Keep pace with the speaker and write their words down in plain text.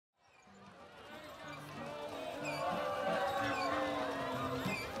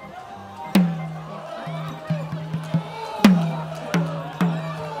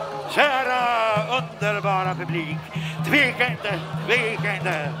underbara publik. Tveka inte,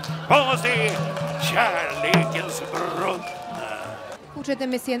 på se kärlekens brunn. Fortsätter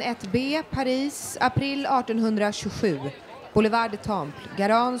med scen 1B, Paris, april 1827. Boulevard de Temple,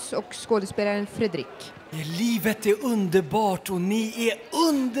 Garance och skådespelaren Fredrik. Livet är underbart och ni är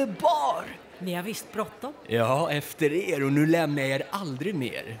underbar! Ni har visst bråttom. Ja, efter er och nu lämnar jag er aldrig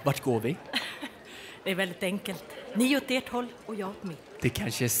mer. Vart går vi? Det är väldigt enkelt. Ni åt ert håll och jag åt mitt. Det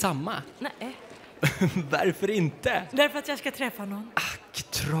kanske är samma. Nej. Varför inte? Därför att jag ska träffa någon. Ack,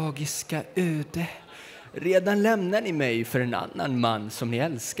 tragiska öde. Redan lämnar ni mig för en annan man som ni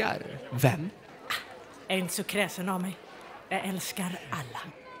älskar. Vem? Jag är inte så kräsen av mig. Jag älskar alla.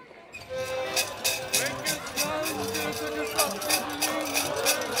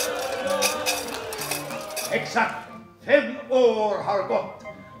 Exakt 5 år har gått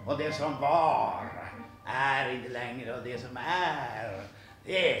och det som var är inte längre och det som är,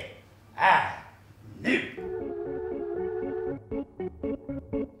 det är nu.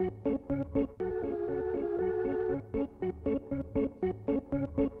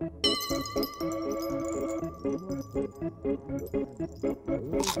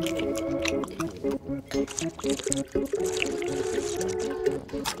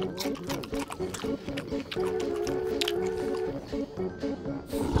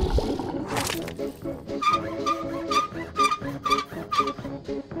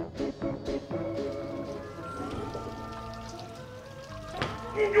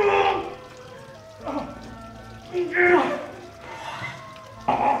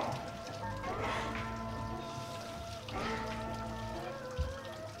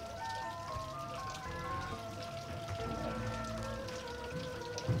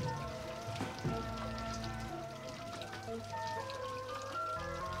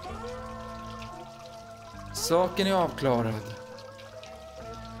 Saken är avklarad.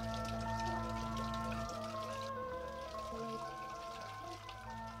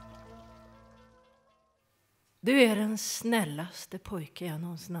 Du är den snällaste pojke jag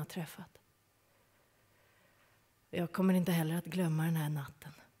någonsin har träffat. Jag kommer inte heller att glömma den här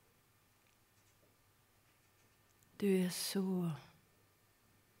natten. Du är så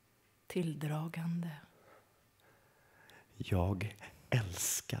tilldragande. Jag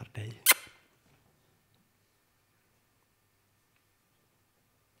älskar dig.